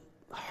first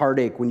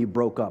heartache when you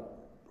broke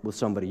up with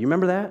somebody? You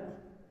remember that?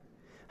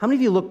 How many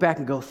of you look back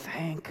and go,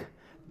 thank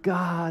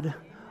God,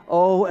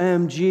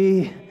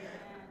 OMG.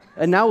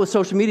 And now with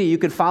social media, you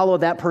could follow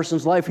that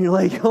person's life and you're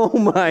like, oh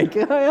my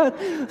God,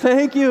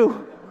 thank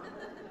you.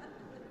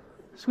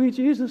 Sweet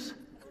Jesus.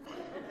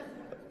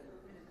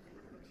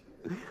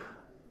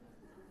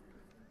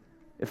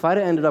 If I'd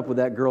have ended up with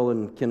that girl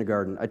in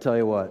kindergarten, I tell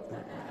you what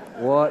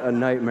a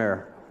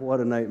nightmare. What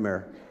a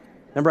nightmare.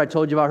 Remember I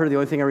told you about her? The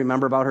only thing I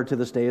remember about her to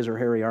this day is her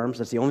hairy arms.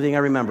 That's the only thing I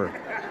remember.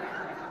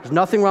 There's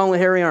nothing wrong with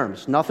hairy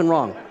arms. Nothing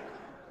wrong.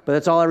 But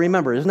that's all I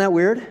remember. Isn't that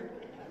weird?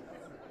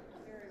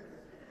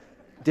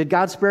 Did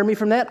God spare me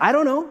from that? I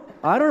don't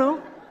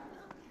know.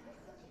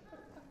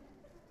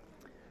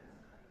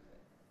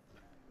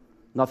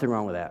 Nothing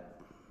wrong with that.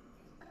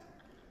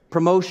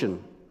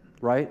 Promotion,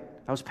 right?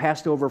 I was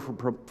passed over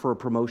for a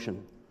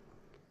promotion.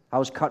 I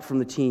was cut from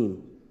the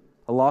team.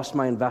 I lost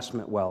my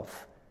investment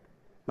wealth.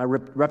 My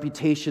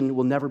reputation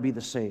will never be the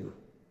same.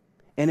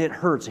 And it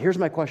hurts. Here's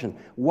my question.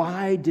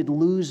 Why did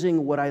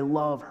losing what I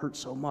love hurt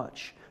so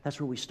much? That's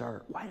where we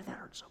start. Why did that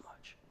hurt so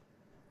much?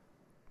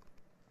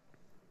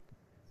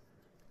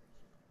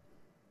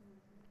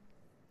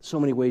 So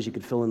many ways you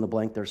could fill in the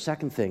blank there.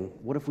 Second thing,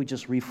 what if we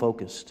just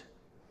refocused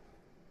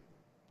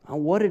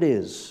on what it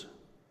is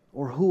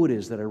or who it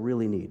is that I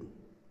really need?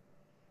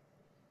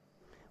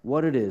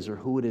 What it is or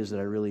who it is that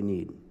I really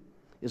need.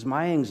 Is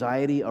my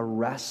anxiety a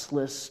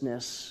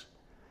restlessness,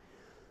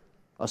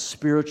 a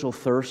spiritual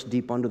thirst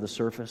deep under the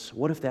surface?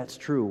 What if that's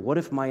true? What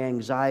if my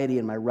anxiety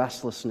and my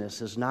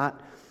restlessness is not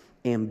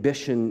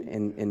ambition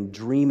and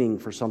dreaming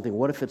for something?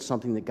 What if it's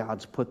something that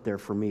God's put there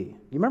for me?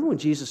 You remember when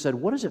Jesus said,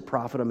 what does it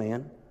profit a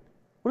man?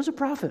 What does it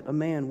profit a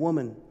man,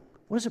 woman?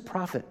 What does it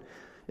profit?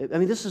 I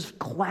mean, this is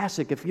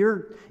classic. If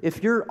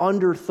you're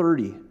under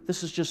 30,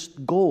 this is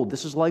just gold.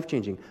 This is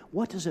life-changing.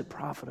 What does it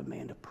profit a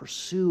man to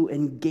pursue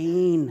and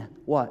gain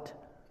what?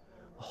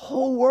 The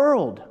whole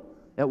world.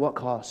 At what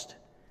cost?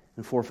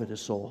 And forfeit his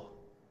soul.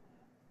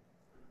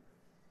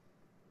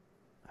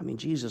 I mean,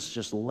 Jesus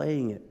just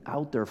laying it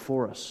out there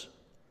for us.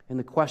 And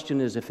the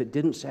question is, if it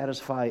didn't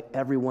satisfy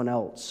everyone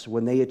else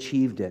when they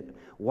achieved it,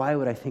 why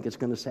would I think it's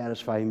going to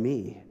satisfy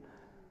me?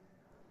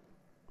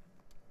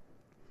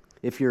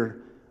 If you're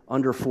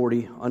under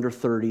 40, under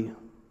 30,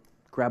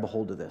 grab a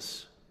hold of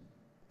this.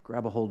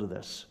 Grab a hold of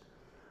this.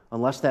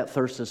 Unless that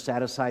thirst is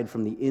satisfied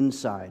from the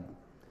inside,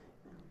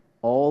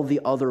 all the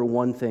other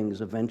one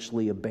things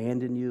eventually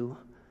abandon you,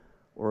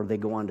 or they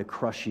go on to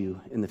crush you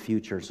in the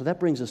future. So that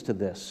brings us to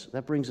this.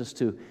 That brings us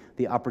to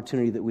the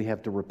opportunity that we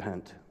have to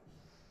repent.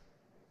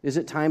 Is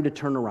it time to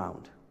turn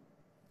around?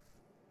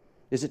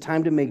 Is it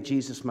time to make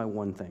Jesus my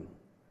one thing?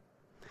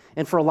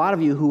 And for a lot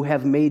of you who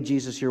have made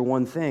Jesus your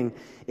one thing,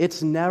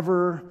 it's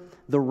never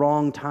the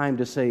wrong time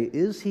to say,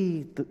 is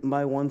he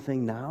my one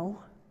thing now?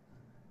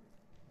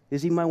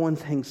 Is he my one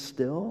thing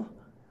still?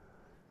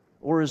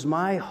 Or is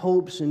my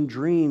hopes and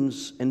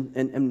dreams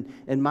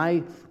and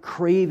my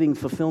craving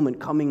fulfillment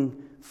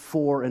coming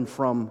for and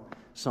from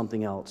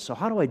something else. So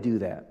how do I do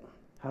that?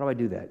 How do I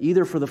do that?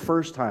 Either for the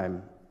first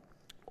time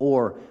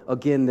or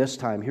again this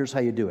time. Here's how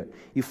you do it.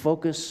 You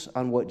focus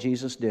on what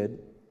Jesus did.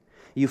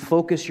 You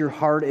focus your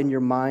heart and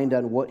your mind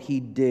on what He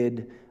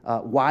did,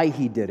 why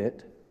He did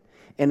it.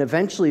 And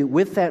eventually,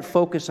 with that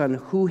focus on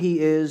who He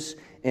is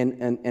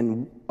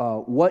and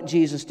what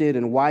Jesus did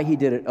and why He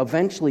did it,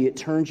 eventually it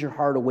turns your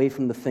heart away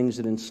from the things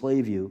that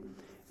enslave you,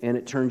 and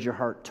it turns your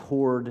heart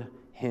toward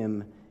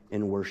Him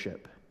in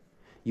worship.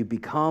 You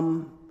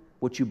become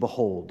what you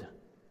behold.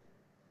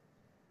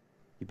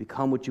 You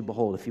become what you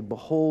behold. If you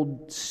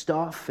behold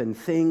stuff and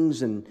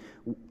things and,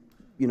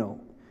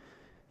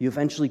 you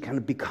eventually kind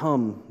of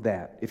become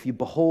that. If you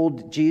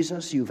behold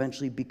Jesus, you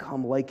eventually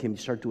become like Him. You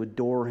start to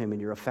adore Him, and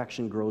your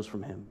affection grows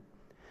from Him.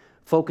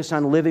 Focus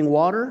on living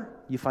water,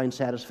 you find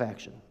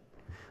satisfaction.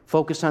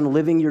 Focus on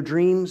living your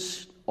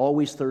dreams,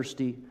 always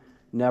thirsty,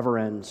 never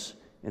ends,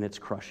 and it's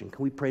crushing.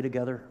 Can we pray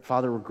together?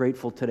 Father, we're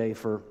grateful today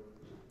for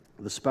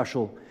the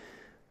special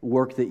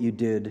work that you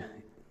did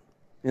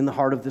in the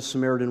heart of this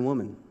Samaritan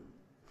woman.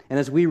 And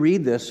as we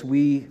read this,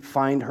 we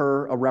find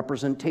her a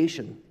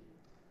representation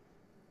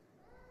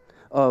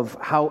of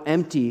how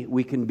empty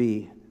we can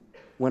be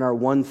when our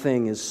one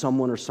thing is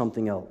someone or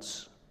something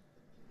else.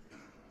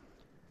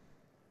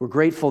 We're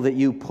grateful that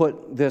you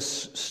put this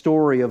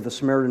story of the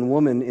Samaritan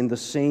woman in the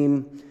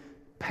same,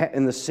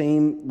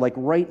 like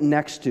right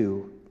next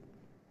to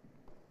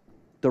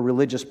the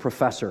religious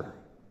professor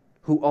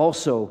who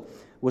also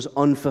was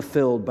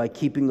unfulfilled by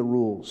keeping the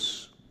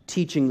rules,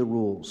 teaching the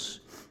rules,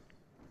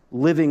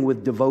 living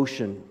with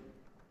devotion.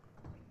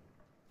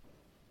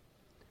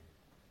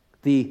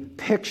 The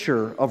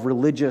picture of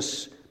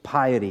religious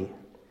piety.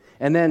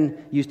 And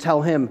then you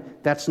tell him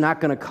that's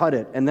not going to cut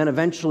it. And then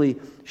eventually,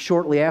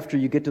 shortly after,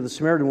 you get to the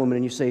Samaritan woman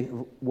and you say,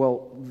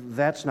 well,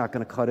 that's not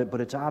going to cut it,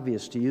 but it's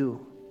obvious to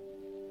you.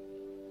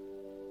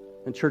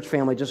 And church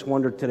family, just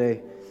wondered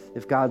today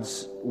if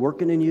God's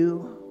working in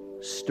you,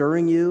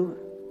 stirring you.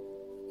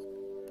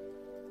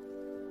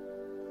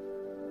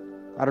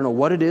 I don't know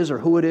what it is or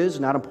who it is,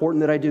 not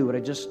important that I do, but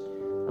I'd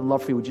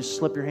love for you, would you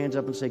slip your hands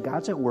up and say,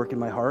 God's at work in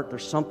my heart.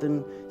 There's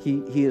something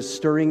He is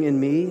stirring in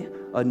me,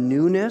 a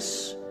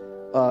newness,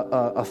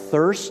 a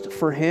thirst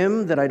for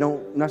Him that I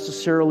don't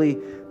necessarily,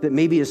 that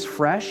maybe is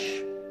fresh.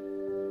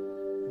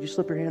 Would you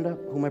slip your hand up?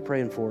 Who am I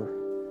praying for?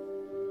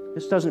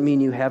 This doesn't mean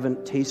you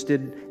haven't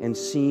tasted and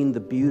seen the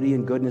beauty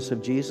and goodness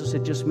of Jesus.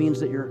 It just means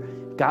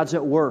that God's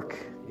at work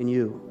in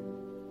you.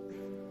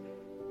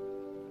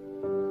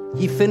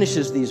 He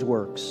finishes these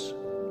works.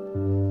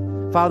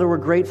 Father, we're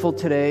grateful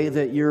today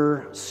that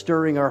you're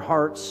stirring our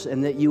hearts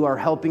and that you are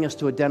helping us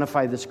to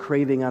identify this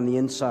craving on the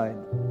inside.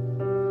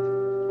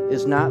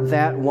 Is not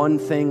that one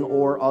thing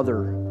or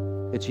other,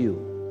 it's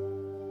you.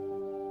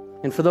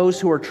 And for those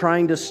who are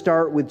trying to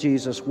start with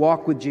Jesus,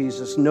 walk with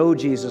Jesus, know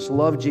Jesus,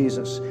 love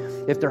Jesus,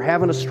 if they're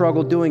having a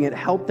struggle doing it,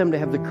 help them to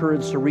have the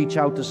courage to reach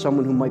out to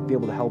someone who might be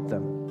able to help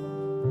them.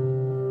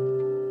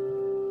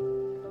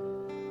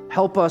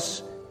 Help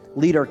us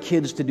lead our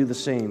kids to do the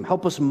same.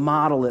 Help us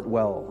model it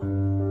well.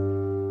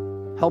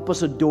 Help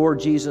us adore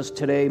Jesus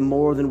today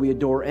more than we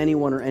adore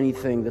anyone or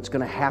anything that's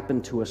going to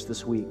happen to us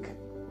this week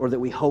or that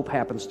we hope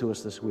happens to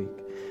us this week.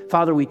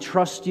 Father, we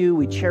trust you.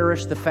 We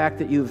cherish the fact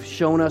that you've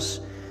shown us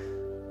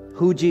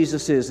who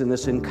Jesus is in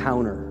this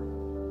encounter.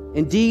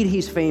 Indeed,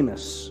 He's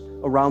famous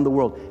around the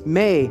world.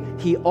 May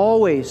He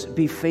always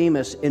be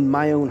famous in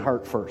my own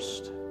heart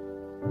first.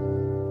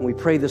 And we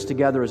pray this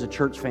together as a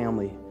church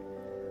family.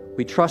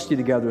 We trust you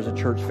together as a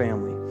church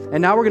family.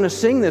 And now we're going to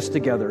sing this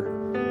together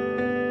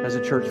as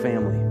a church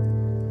family.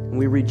 And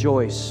we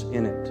rejoice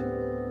in it.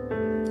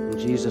 In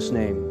Jesus'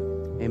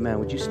 name, amen.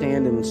 Would you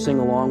stand and sing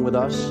along with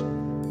us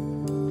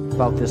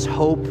about this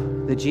hope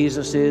that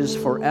Jesus is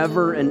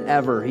forever and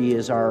ever? He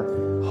is our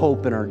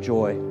hope and our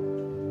joy.